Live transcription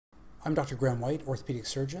I'm Dr. Graeme Whyte, orthopedic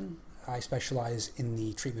surgeon. I specialize in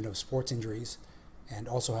the treatment of sports injuries and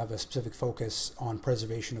also have a specific focus on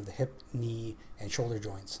preservation of the hip, knee, and shoulder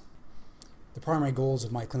joints. The primary goals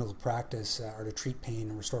of my clinical practice are to treat pain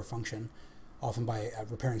and restore function, often by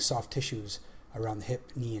repairing soft tissues around the hip,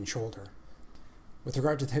 knee, and shoulder. With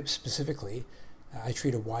regard to the hip specifically, I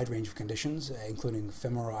treat a wide range of conditions, including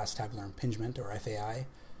femoroacetabular impingement, or FAI,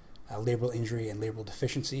 labral injury and labral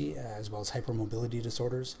deficiency, as well as hypermobility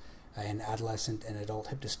disorders, and adolescent and adult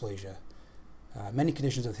hip dysplasia. Many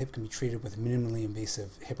conditions of the hip can be treated with minimally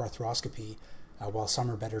invasive hip arthroscopy, while some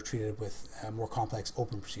are better treated with more complex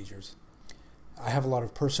open procedures. I have a lot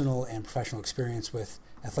of personal and professional experience with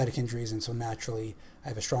athletic injuries, and so naturally I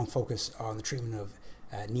have a strong focus on the treatment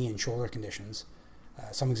of knee and shoulder conditions.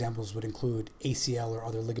 Some examples would include ACL or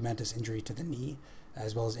other ligamentous injury to the knee,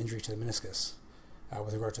 as well as injury to the meniscus.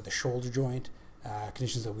 With regard to the shoulder joint,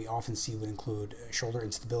 conditions that we often see would include shoulder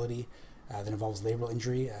instability that involves labral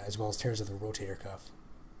injury, as well as tears of the rotator cuff.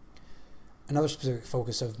 Another specific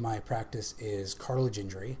focus of my practice is cartilage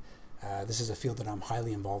injury. This is a field that I'm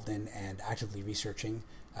highly involved in and actively researching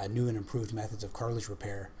new and improved methods of cartilage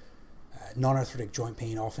repair. Non-arthritic joint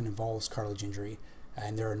pain often involves cartilage injury,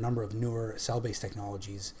 and there are a number of newer cell-based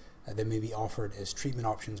technologies that may be offered as treatment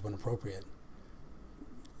options when appropriate.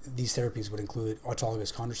 These therapies would include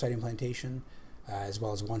autologous chondrocyte implantation, as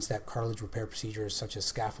well as one-step cartilage repair procedures such as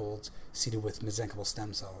scaffolds seeded with mesenchymal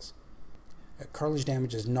stem cells. Cartilage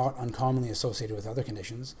damage is not uncommonly associated with other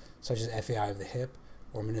conditions, such as FAI of the hip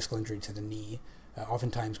or meniscal injury to the knee.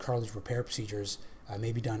 Oftentimes, cartilage repair procedures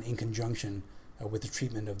may be done in conjunction with the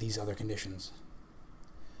treatment of these other conditions.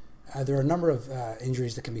 There are a number of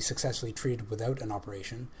injuries that can be successfully treated without an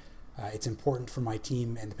operation. It's important for my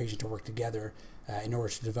team and the patient to work together in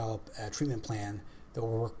order to develop a treatment plan that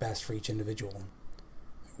will work best for each individual.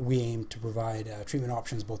 We aim to provide treatment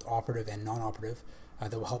options, both operative and non-operative,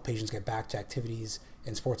 that will help patients get back to activities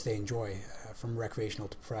and sports they enjoy, from recreational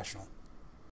to professional.